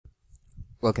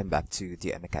Welcome back to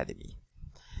the M Academy.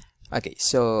 Okay,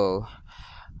 so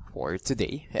for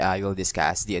today, I will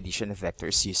discuss the addition of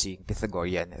vectors using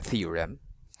Pythagorean theorem.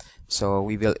 So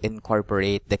we will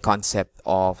incorporate the concept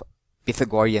of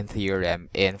Pythagorean theorem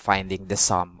in finding the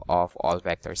sum of all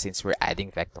vectors since we're adding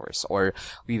vectors, or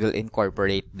we will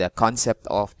incorporate the concept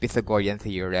of Pythagorean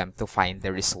theorem to find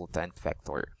the resultant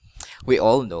vector. We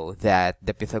all know that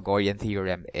the Pythagorean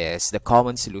theorem is the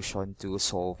common solution to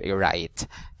solve a right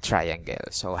triangle.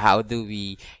 So how do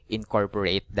we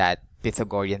incorporate that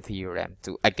Pythagorean theorem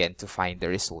to find the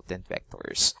resultant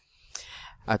vectors?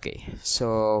 Okay,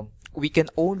 so we can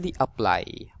only apply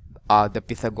the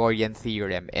Pythagorean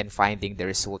theorem in finding the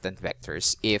resultant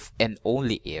vectors if and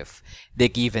only if the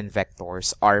given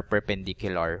vectors are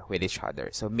perpendicular with each other.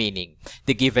 So meaning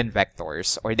the given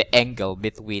vectors or the angle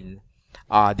between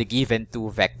the given two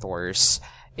vectors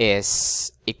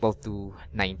is equal to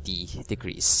 90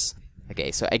 degrees.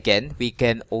 Okay, so again, we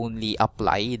can only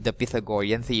apply the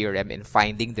Pythagorean theorem in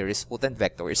finding the resultant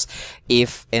vectors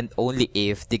if and only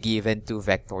if the given two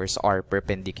vectors are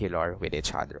perpendicular with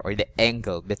each other, or the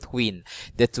angle between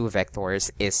the two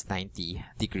vectors is 90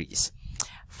 degrees.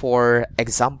 For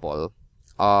example,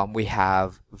 we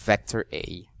have vector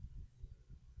A.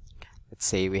 Let's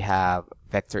say we have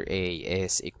vector A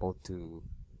is equal to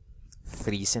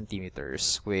 3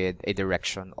 centimeters with a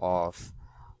direction of,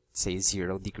 say,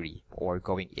 0 degree or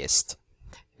going east,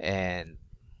 and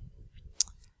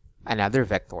another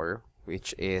vector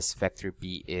which is vector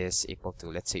B is equal to,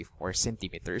 let's say, 4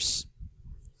 centimeters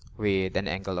with an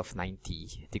angle of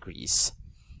 90 degrees.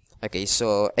 Okay,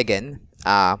 so again,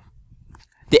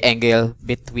 the angle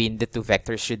between the two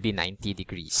vectors should be 90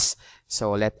 degrees.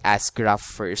 So let us graph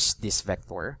first this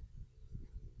vector.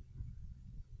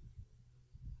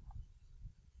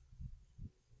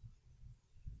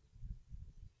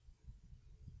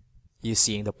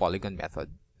 Using the polygon method,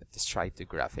 let's try to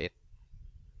graph it.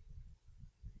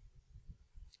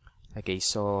 Okay,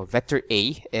 so vector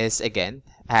A is again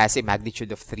has a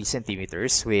magnitude of 3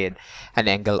 centimeters with an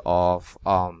angle of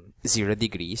 0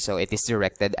 degree, so it is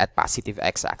directed at positive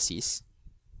x-axis.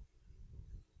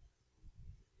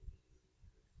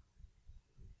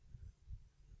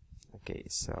 Okay,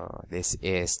 so this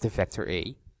is the vector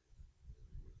A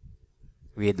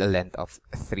with a length of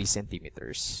 3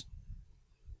 centimeters.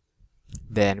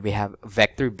 Then we have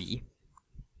vector B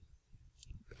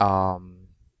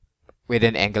with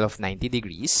an angle of 90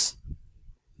 degrees.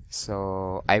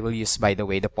 So I will use, by the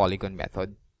way, the polygon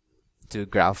method to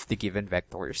graph the given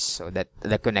vectors so that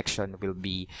the connection will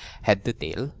be head to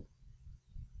tail.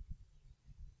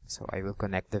 So I will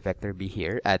connect the vector B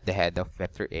here at the head of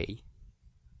vector A.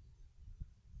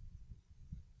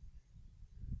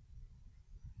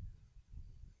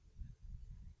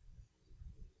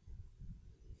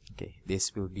 Okay,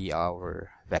 this will be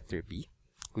our vector B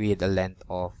with a length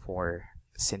of 4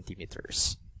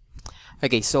 centimeters.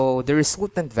 Okay, so the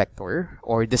resultant vector,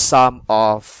 or the sum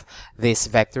of this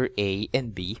vector A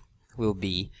and B, will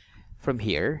be from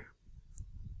here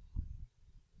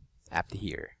up to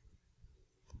here.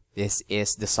 This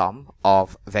is the sum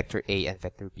of vector A and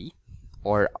vector B,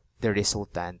 or the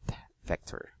resultant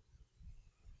vector.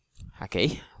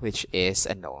 Okay, which is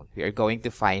unknown. We are going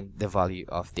to find the value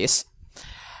of this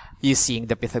using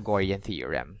the Pythagorean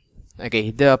theorem. Okay,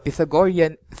 the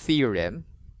Pythagorean theorem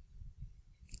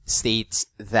states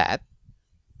that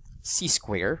c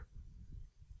square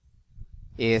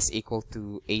is equal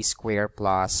to a square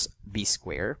plus b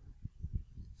square.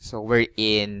 So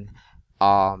wherein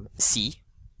c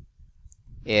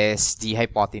is the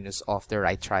hypotenuse of the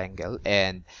right triangle,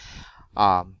 and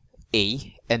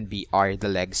a and b are the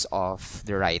legs of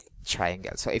the right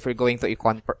triangle. So if we're going to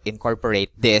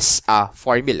incorporate this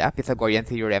formula, Pythagorean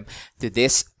theorem, to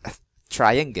this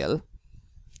triangle,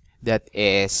 that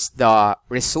is the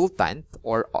resultant,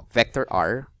 or vector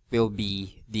r, will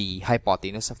be the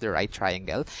hypotenuse of the right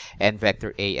triangle, and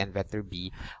vector A and vector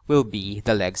B will be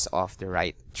the legs of the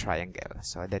right triangle.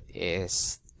 So that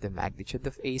is the magnitude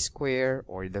of a square,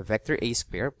 or the vector a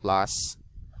square, plus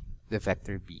the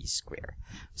vector b square.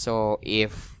 So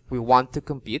if we want to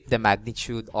compute the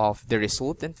magnitude of the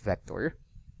resultant vector,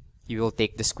 you will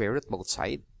take the square root both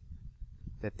sides.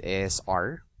 That is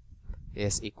r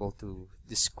is equal to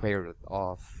the square root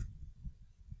of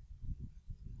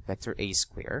vector a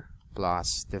square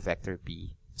plus the vector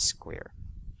b square.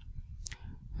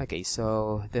 Okay,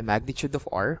 so the magnitude of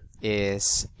r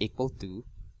is equal to,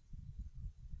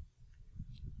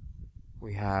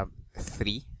 we have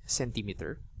 3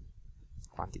 centimeter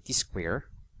quantity square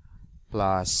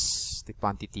plus the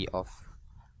quantity of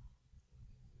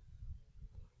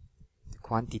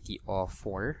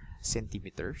 4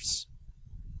 centimeters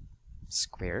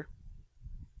square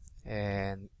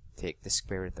and take the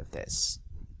square root of this.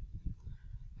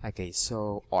 Okay,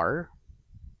 so r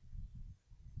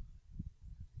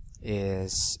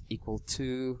is equal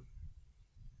to,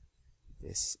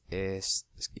 this is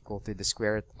equal to the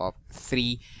square root of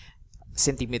 3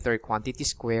 centimeter quantity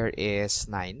square is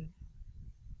 9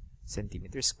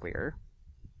 centimeter square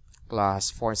plus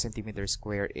 4 centimeter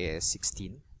square is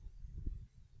 16,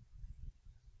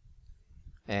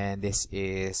 and this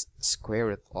is square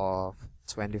root of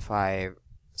 25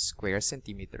 square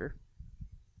centimeter.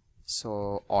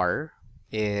 So r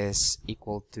is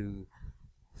equal to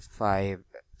 5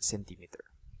 centimeter.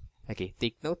 Okay,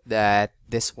 take note that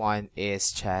this one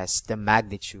is just the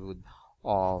magnitude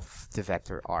of the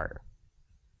vector r,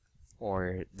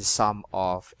 or the sum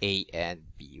of a and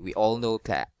b. We all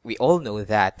know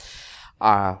that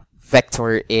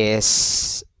vector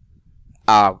is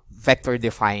vector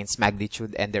defines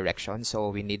magnitude and direction, so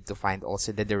we need to find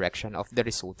also the direction of the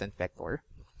resultant vector,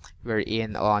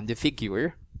 wherein on the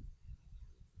figure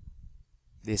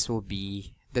this will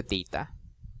be the theta.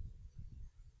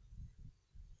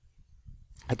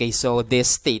 Okay, so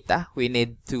this theta, we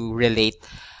need to relate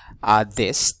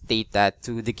this theta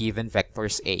to the given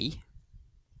vectors a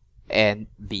and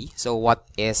b. So what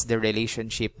is the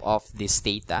relationship of this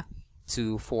theta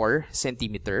to 4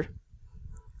 centimeter?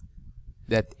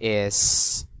 That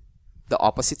is the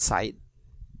opposite side,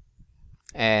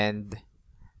 and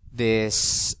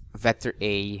this vector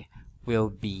a will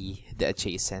be the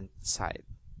adjacent side.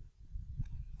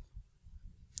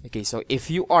 Okay, so if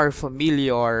you are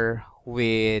familiar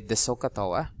with the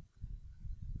SOHCAHTOA,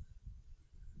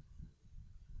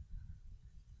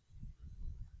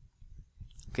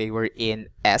 okay, wherein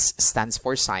S stands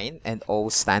for sine and O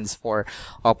stands for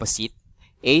opposite,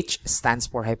 H stands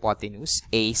for hypotenuse,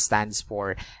 A stands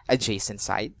for adjacent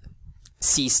side,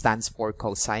 C stands for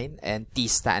cosine, and T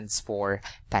stands for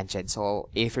tangent. So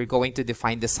if you're going to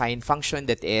define the sine function,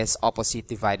 that is opposite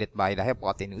divided by the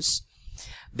hypotenuse.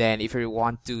 Then if you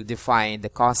want to define the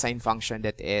cosine function,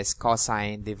 that is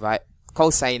cosine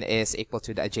is equal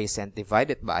to the adjacent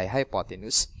divided by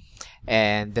hypotenuse,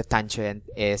 and the tangent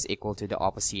is equal to the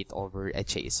opposite over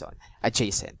adjacent.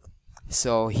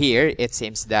 So here it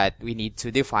seems that we need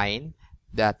to define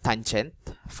the tangent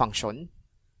function,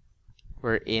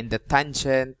 wherein the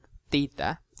tangent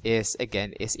theta is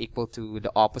equal to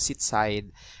the opposite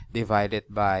side divided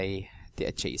by the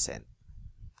adjacent,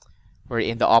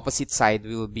 wherein the opposite side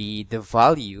will be the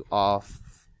value of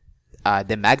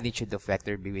the magnitude of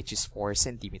vector b, which is 4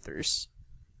 centimeters,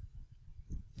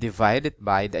 divided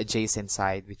by the adjacent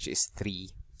side, which is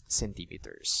 3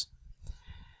 centimeters.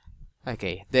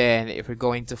 Okay, then if we're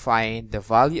going to find the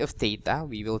value of theta,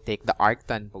 we will take the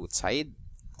arctan both sides,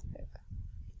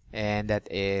 and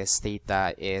that is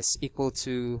theta is equal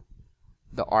to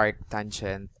the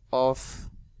arctangent of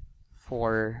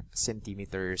 4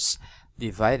 centimeters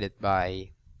divided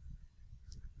by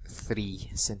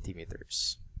 3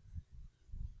 centimeters.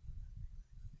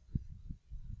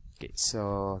 Okay,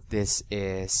 so this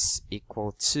is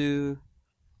equal to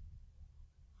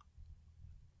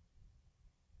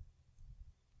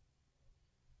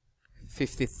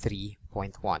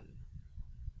 53.1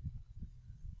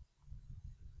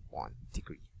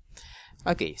 degree.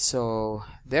 Okay, so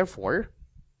therefore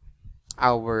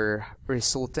our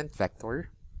resultant vector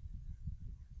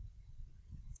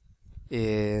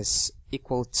is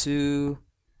equal to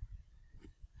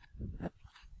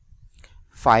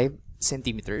 5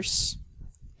 centimeters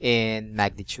in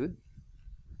magnitude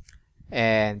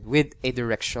and with a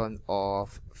direction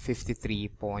of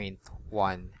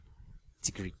 53.1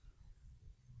 degree.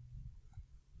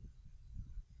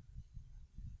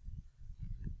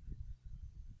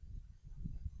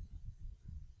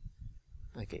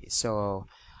 Okay, so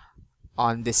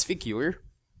on this figure,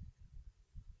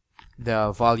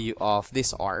 the value of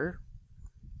this r,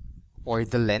 or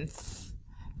the length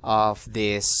of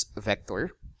this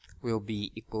vector, will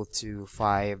be equal to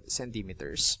 5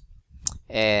 centimeters,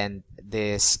 and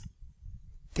this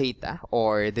theta,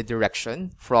 or the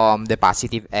direction from the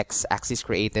positive x-axis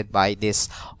created by this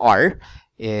r,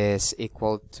 is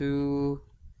equal to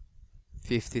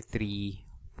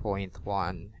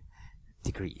 53.1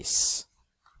 degrees.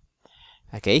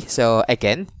 Okay, so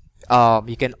again,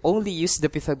 you can only use the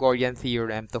Pythagorean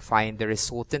theorem to find the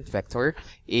resultant vector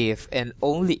if and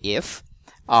only if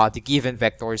the given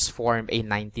vectors form a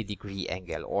 90-degree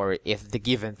angle, or if the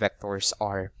given vectors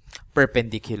are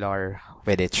perpendicular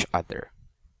with each other.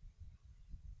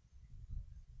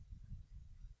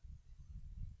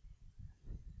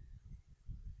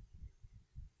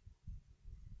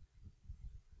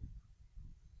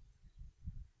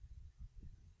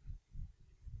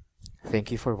 Thank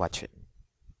you for watching.